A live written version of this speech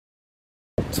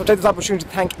So I take this opportunity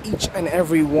to thank each and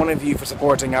every one of you for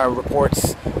supporting our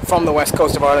reports from the west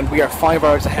coast of Ireland. We are 5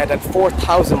 hours ahead and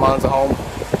 4,000 miles at home.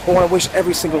 I want to wish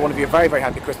every single one of you a very, very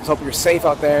happy Christmas. Hope you're safe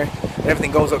out there, that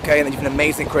everything goes okay, and that you have an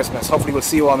amazing Christmas. Hopefully we'll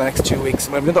see you all in the next 2 weeks.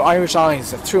 We have another Irish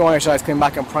Eyes, 3 Irish Eyes coming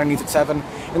back on Prime News at 7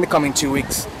 in the coming 2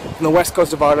 weeks. From the west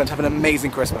coast of Ireland, have an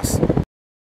amazing Christmas.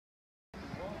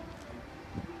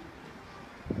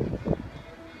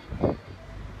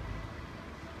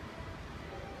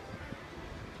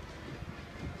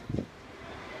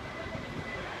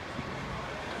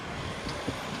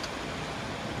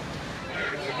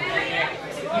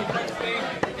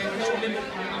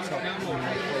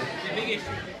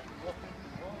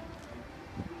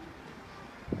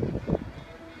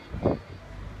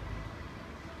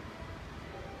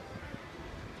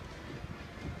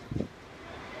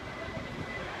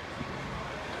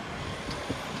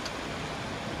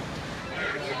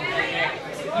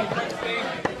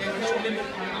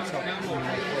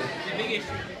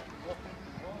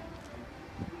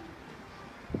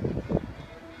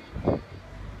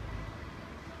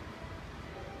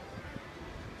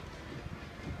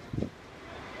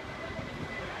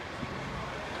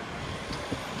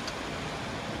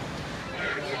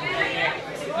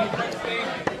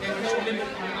 There's no limit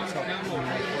on